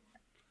 Joanne.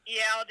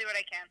 Yeah, I'll do what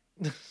I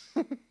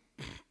can.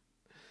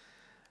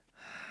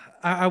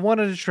 I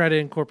wanted to try to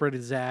incorporate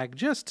a Zag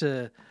just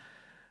to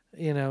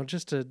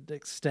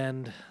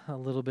extend a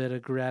little bit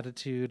of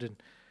gratitude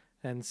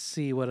and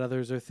see what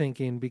others are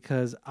thinking,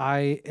 because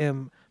I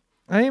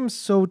am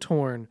so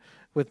torn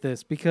with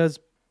this, because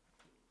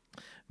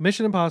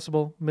Mission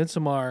Impossible,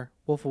 Midsommar,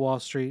 Wolf of Wall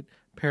Street,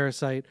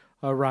 Parasite,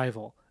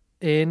 Arrival,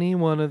 any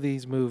one of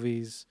these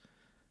movies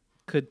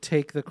could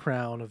take the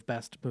crown of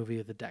best movie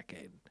of the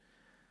decade.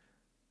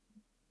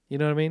 You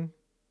know what I mean?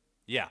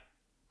 Yeah.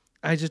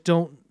 I just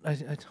don't. I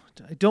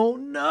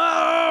don't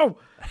know.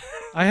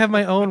 I have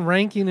my own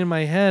ranking in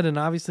my head, and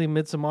obviously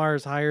Midsommar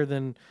is higher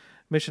than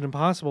Mission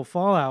Impossible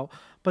Fallout.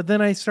 But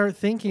then I start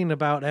thinking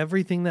about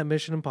everything that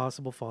Mission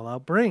Impossible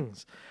Fallout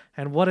brings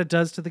and what it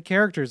does to the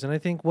characters. And I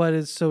think what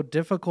is so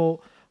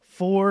difficult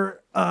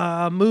for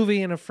a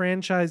movie and a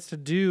franchise to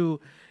do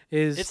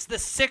is it's the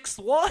sixth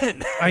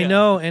one. I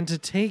know, and to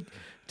take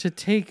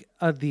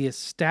the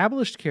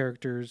established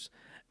characters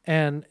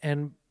and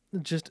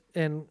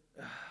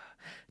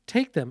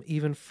take them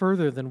even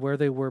further than where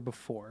they were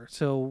before.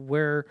 So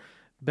where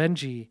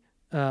Benji,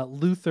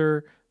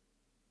 Luther,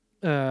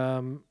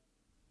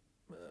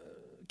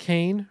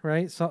 Kane,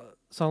 right?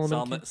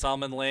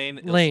 Solomon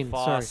Lane, Lane, Ilsa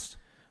Faust.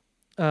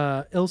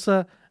 Sorry.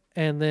 Ilsa,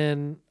 and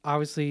then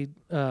obviously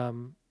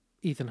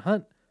Ethan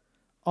Hunt.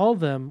 All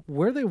of them,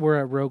 where they were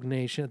at Rogue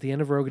Nation, at the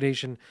end of Rogue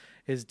Nation,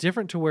 is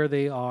different to where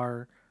they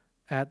are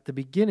at the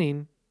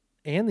beginning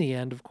and the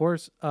end, of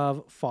course,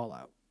 of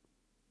Fallout.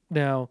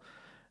 Now,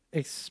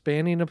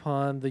 expanding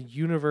upon the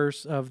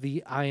universe of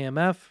the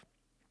IMF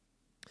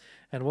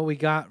and what we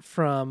got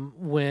from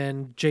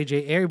when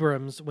J.J.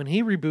 Abrams, when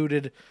he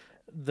rebooted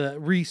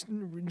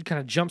kind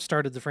of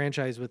jump-started the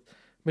franchise with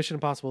Mission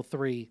Impossible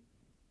 3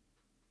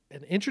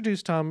 and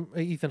introduced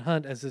Ethan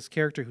Hunt as this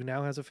character who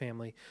now has a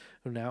family,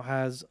 who now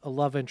has a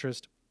love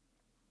interest.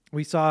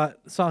 We saw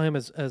him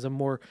as a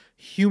more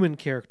human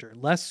character,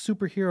 less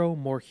superhero,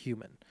 more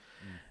human.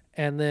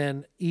 And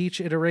then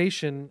each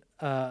iteration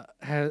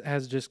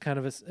has just kind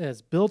of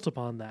has built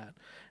upon that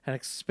and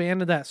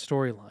expanded that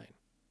storyline.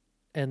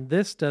 And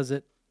this does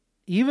it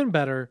even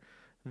better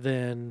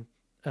than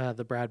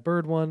the Brad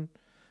Bird one,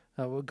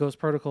 Ghost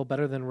Protocol,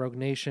 better than Rogue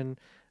Nation,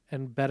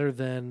 and better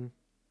than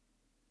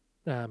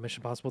Mission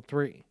Impossible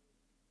 3.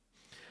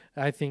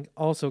 I think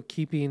also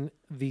keeping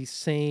the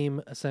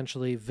same,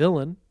 essentially,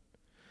 villain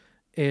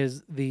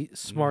is the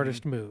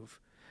smartest move,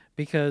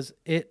 because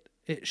it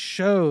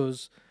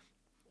shows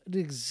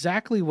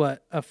exactly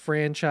what a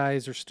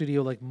franchise or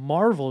studio like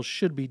Marvel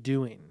should be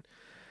doing.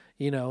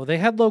 You know, they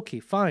had Loki,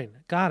 fine,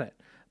 got it.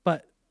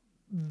 But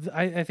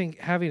I think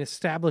having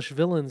established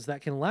villains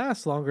that can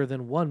last longer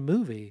than one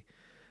movie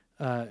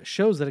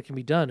shows that it can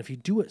be done if you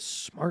do it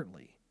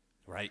smartly.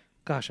 Right.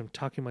 Gosh, I'm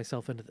talking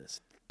myself into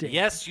this. Damn.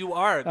 Yes, you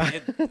are.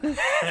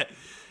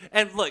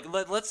 And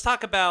look, let's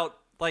talk about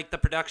like the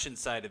production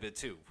side of it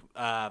too.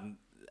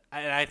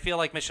 I feel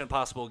like Mission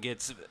Impossible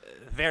gets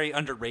very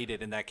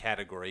underrated in that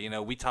category. You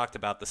know, we talked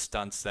about the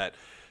stunts that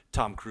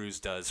Tom Cruise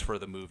does for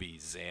the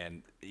movies,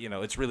 and you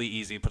know, it's really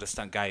easy to put a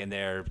stunt guy in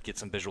there, get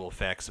some visual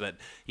effects, but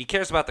he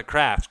cares about the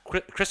craft.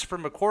 Christopher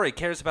McQuarrie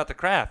cares about the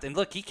craft, and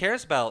look, he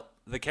cares about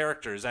the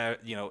characters.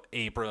 You know,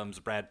 Abrams,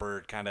 Brad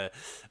Bird kind of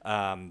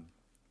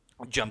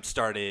jump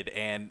started,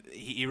 and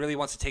he really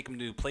wants to take them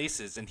to new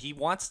places, and he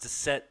wants to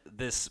set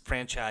this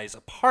franchise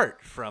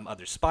apart from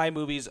other spy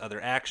movies,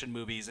 other action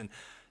movies, and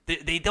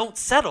they don't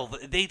settle.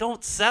 They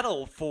don't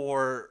settle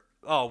for,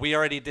 oh, we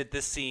already did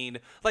this scene.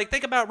 Like,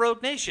 think about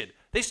Rogue Nation.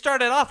 They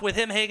started off with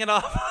him hanging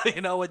off,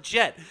 a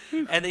jet,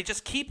 and they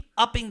just keep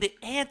upping the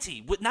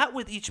ante. Not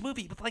with each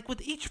movie, but like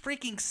with each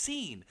freaking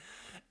scene.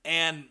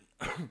 And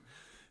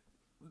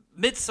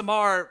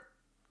Midsommar,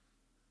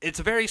 it's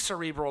a very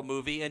cerebral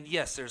movie, and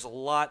yes, there's a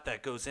lot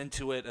that goes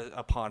into it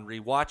upon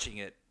rewatching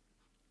it.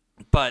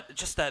 But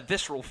just that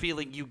visceral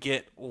feeling you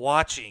get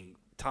watching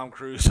Tom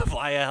Cruise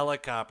fly a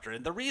helicopter,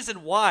 and the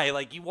reason why,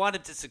 like, you want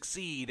him to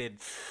succeed, and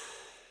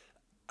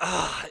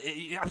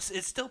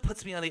it still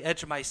puts me on the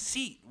edge of my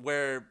seat.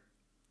 Where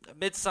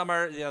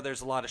Midsommar,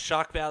 there's a lot of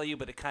shock value,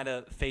 but it kind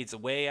of fades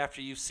away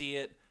after you see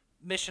it.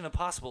 Mission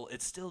Impossible,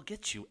 it still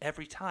gets you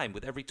every time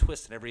with every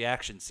twist and every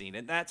action scene,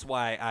 and that's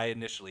why I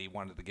initially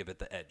wanted to give it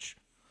the edge.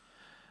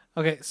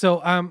 Okay,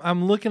 so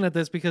I'm looking at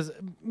this because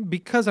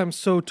I'm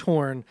so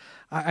torn.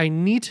 I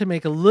need to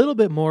make a little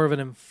bit more of an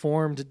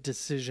informed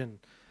decision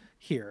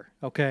here.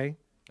 Okay.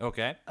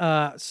 Okay.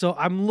 So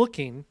I'm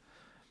looking,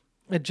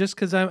 just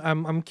because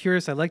I'm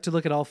curious. I like to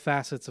look at all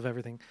facets of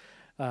everything.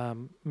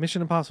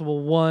 Mission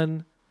Impossible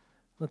 1.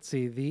 Let's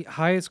see. The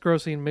highest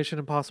grossing Mission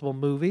Impossible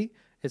movie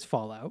is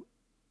Fallout.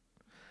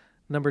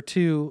 Number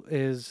 2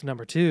 is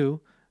number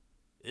 2.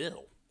 Ew.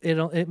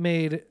 It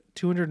made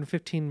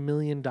 $215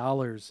 million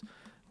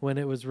when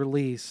it was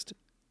released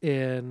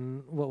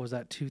in, what was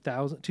that,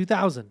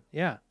 2000,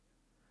 yeah.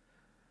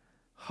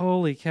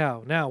 Holy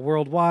cow. Now,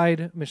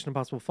 worldwide, Mission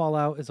Impossible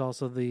Fallout is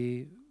also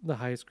the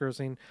highest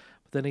grossing.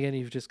 But then again,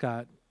 you've just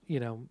got,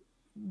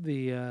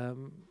 the,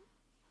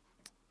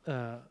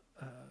 oh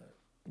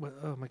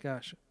my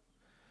gosh.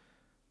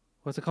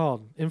 What's it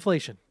called?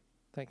 Inflation.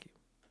 Thank you.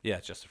 Yeah,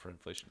 adjusted for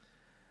inflation.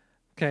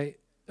 Okay.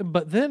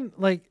 But then,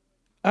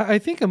 I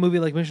think a movie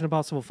like Mission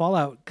Impossible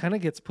Fallout kind of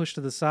gets pushed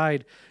to the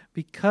side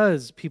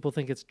because people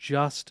think it's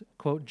just,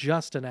 quote,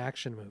 just an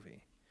action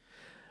movie.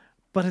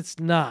 But it's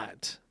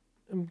not.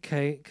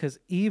 Okay, because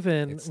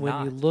even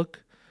when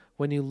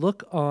you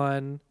look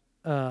on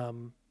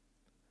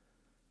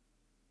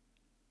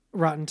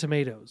Rotten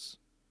Tomatoes,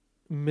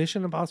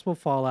 Mission Impossible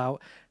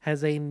Fallout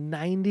has a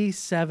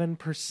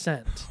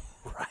 97%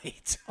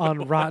 Right.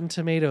 on Rotten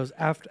Tomatoes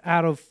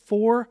out of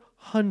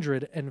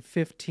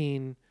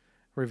 415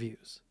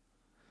 reviews.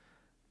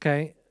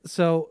 Okay,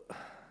 so...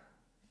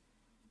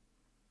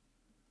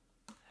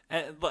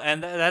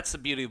 And that's the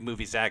beauty of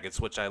movie Zagat's,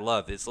 which I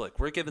love, is, look,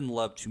 we're giving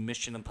love to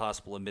Mission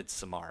Impossible and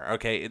Midsommar,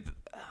 okay?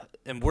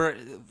 And we're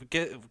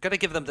going to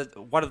give them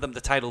one of them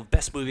the title of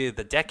Best Movie of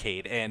the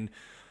Decade, and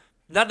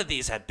none of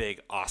these had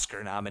big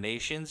Oscar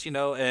nominations,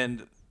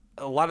 and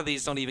a lot of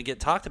these don't even get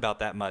talked about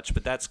that much,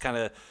 but that's kind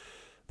of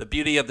the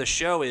beauty of the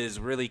show, is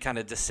really kind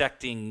of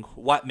dissecting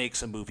what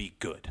makes a movie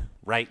good,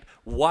 right?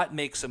 What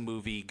makes a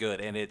movie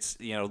good, and it's,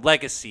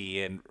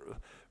 legacy and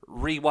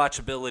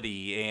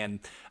rewatchability.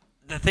 And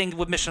the thing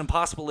with Mission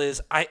Impossible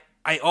is I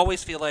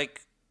always feel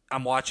like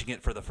I'm watching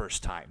it for the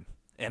first time.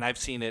 And I've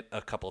seen it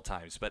a couple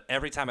times, but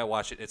every time I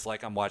watch it, it's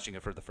like I'm watching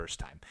it for the first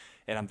time,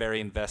 and I'm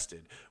very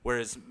invested.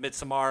 Whereas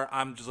Midsommar,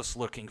 I'm just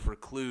looking for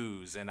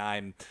clues, and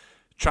I'm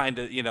trying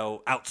to,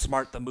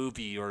 outsmart the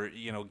movie or,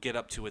 get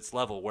up to its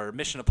level. Where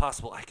Mission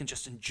Impossible, I can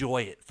just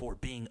enjoy it for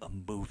being a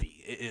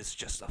movie. It is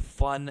just a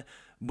fun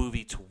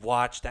movie to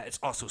watch. That it's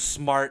also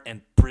smart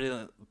and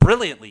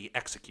brilliantly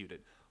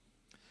executed.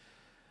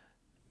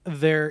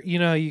 There,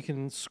 you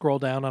can scroll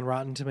down on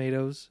Rotten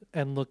Tomatoes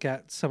and look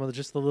at some of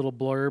the little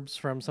blurbs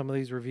from some of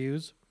these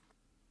reviews.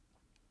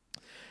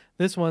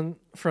 This one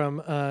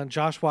from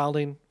Josh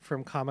Wilding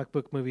from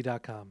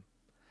comicbookmovie.com.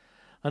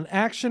 An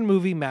action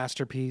movie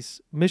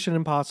masterpiece, Mission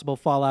Impossible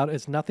Fallout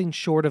is nothing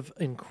short of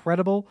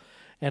incredible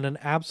and an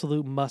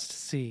absolute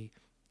must-see.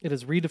 It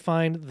has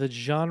redefined the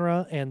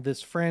genre and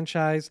this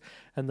franchise,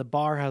 and the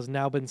bar has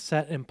now been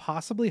set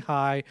impossibly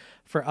high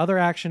for other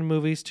action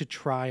movies to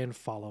try and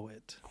follow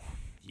it.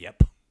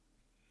 Yep.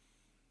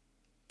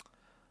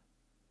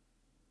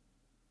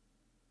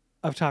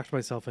 I've talked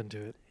myself into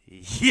it.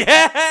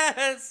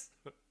 Yes!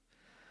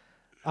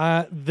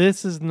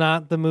 This is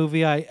not the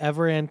movie I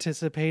ever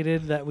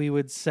anticipated that we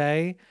would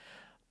say,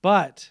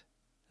 but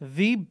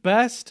the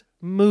best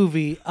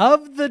movie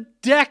of the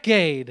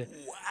decade.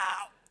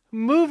 Wow.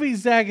 Movie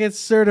Zagat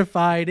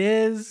certified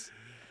is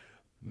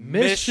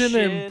Mission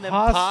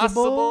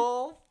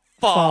Impossible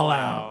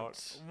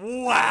Fallout.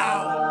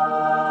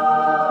 Wow.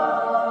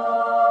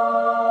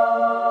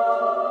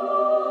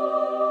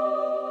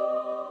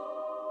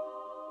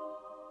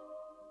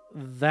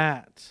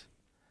 That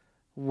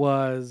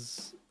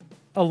was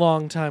a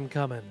long time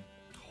coming.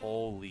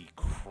 Holy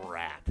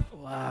crap.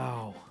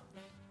 Wow.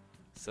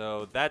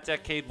 So that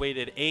decade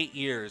waited 8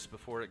 years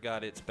before it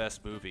got its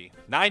best movie.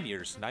 9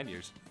 years.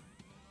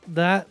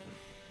 That,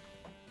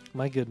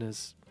 my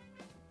goodness.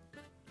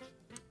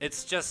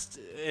 It's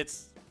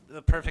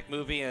the perfect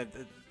movie, and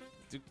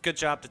good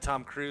job to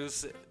Tom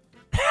Cruise.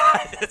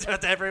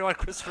 To everyone,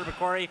 Christopher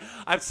McQuarrie.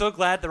 I'm so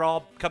glad they're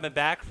all coming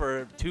back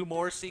for 2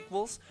 more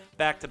sequels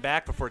back to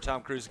back before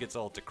Tom Cruise gets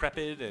all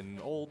decrepit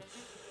and old.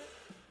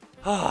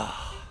 That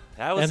was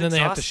and then exhausting. They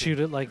have to shoot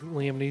it like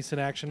Liam Neeson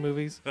action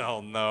movies.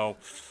 Oh no.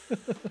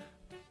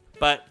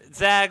 But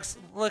Zags,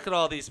 look at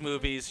all these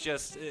movies.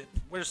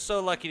 We're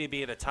so lucky to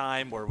be at a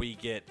time where we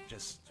get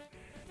just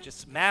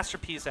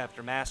masterpiece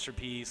after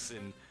masterpiece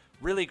and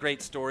really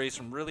great stories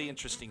from really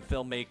interesting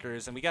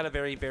filmmakers, and we got a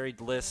very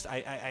varied list.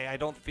 I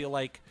don't feel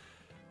like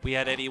we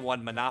had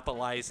anyone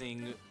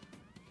monopolizing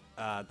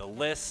the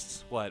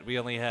list. What, we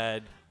only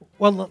had...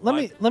 Well,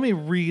 let me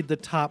read the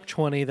top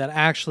 20 that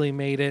actually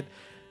made it,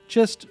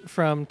 just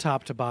from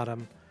top to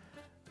bottom.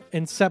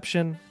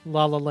 Inception,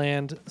 La La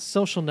Land,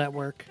 Social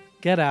Network,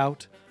 Get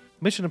Out,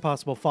 Mission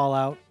Impossible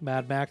Fallout,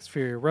 Mad Max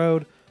Fury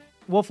Road,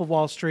 Wolf of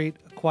Wall Street,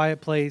 A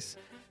Quiet Place,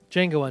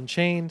 Django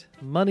Unchained,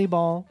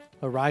 Moneyball,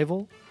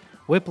 Arrival,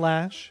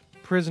 Whiplash,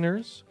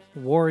 Prisoners,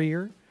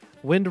 Warrior,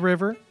 Wind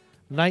River,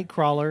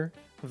 Nightcrawler,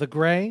 The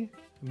Grey,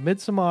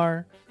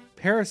 Midsommar,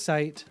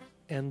 Parasite,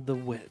 and The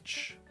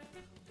Witch.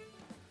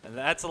 And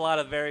that's a lot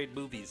of varied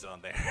movies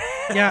on there.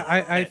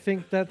 Yeah, I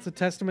think that's a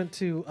testament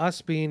to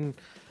us being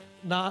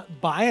not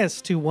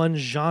biased to one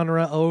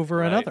genre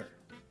over another.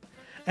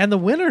 And the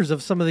winners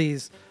of some of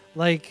these,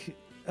 like,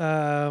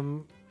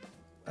 I'm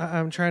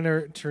trying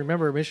to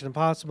remember Mission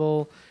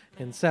Impossible,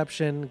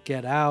 Inception,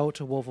 Get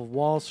Out, Wolf of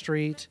Wall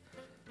Street,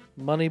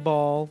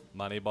 Moneyball.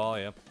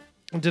 Moneyball,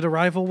 yeah. Did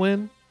Arrival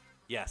win?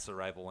 Yes,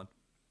 Arrival won.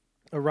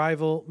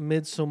 Arrival,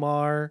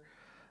 Midsommar,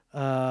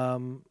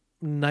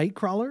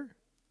 Nightcrawler,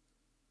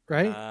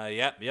 right?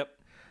 Yep.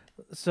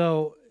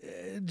 So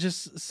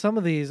just some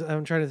of these,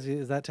 I'm trying to see,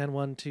 is that 10?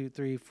 1, 2,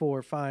 3,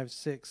 4, 5,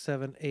 6,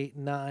 7, 8,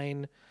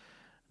 9.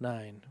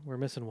 9. We're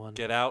missing one.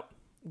 Get Out.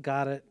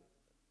 Got it.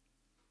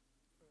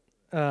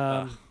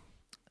 La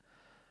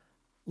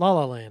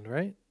La Land,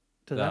 right?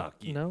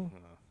 No?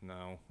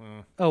 No.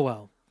 Oh,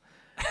 well.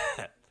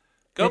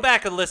 Go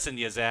back and listen,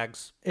 you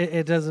Zags.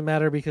 It doesn't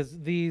matter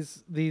because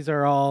these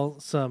are all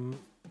some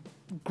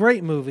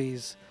great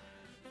movies.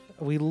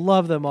 We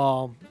love them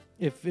all.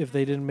 If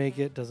they didn't make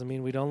it, doesn't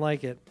mean we don't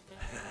like it.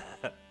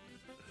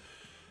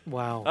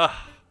 Wow.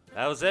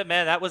 That was it,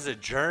 man. That was a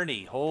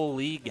journey.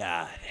 Holy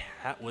God.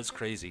 That was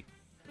crazy.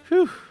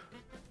 Whew.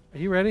 Are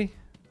you ready?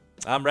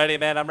 I'm ready,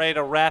 man. I'm ready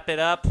to wrap it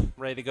up. I'm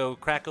ready to go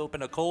crack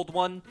open a cold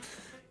one.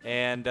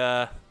 And,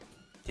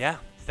 yeah,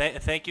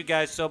 thank you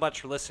guys so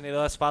much for listening to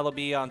us. Follow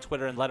me on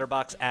Twitter and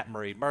Letterboxd at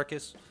Murray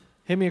Marcus.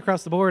 Hit me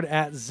across the board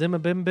at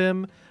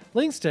Zimabimbim.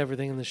 Links to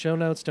everything in the show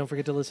notes. Don't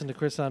forget to listen to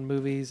Chris on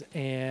Movies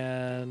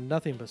and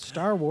Nothing But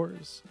Star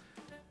Wars.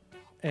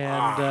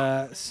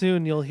 And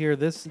soon you'll hear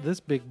this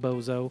big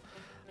bozo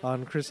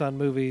on Chris on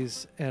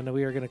Movies, and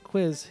we are going to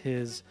quiz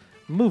his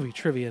movie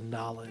trivia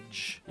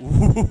knowledge.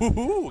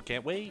 Ooh,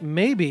 can't wait.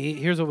 Maybe,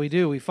 here's what we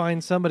do. We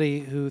find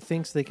somebody who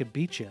thinks they could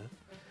beat you.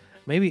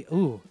 Maybe,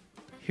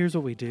 here's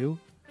what we do.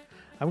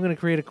 I'm going to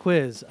create a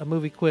quiz, a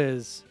movie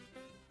quiz.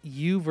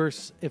 You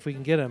versus, if we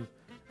can get him,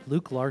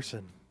 Luke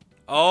Larson.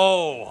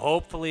 Oh,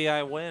 hopefully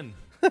I win.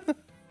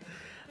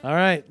 All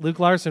right, Luke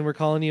Larson, we're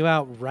calling you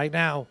out right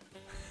now.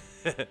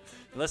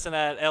 Listen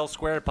to L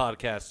Squared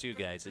podcast too,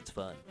 guys. It's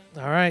fun.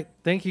 All right.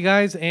 Thank you,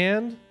 guys,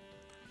 and...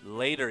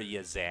 Later,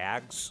 you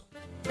zags.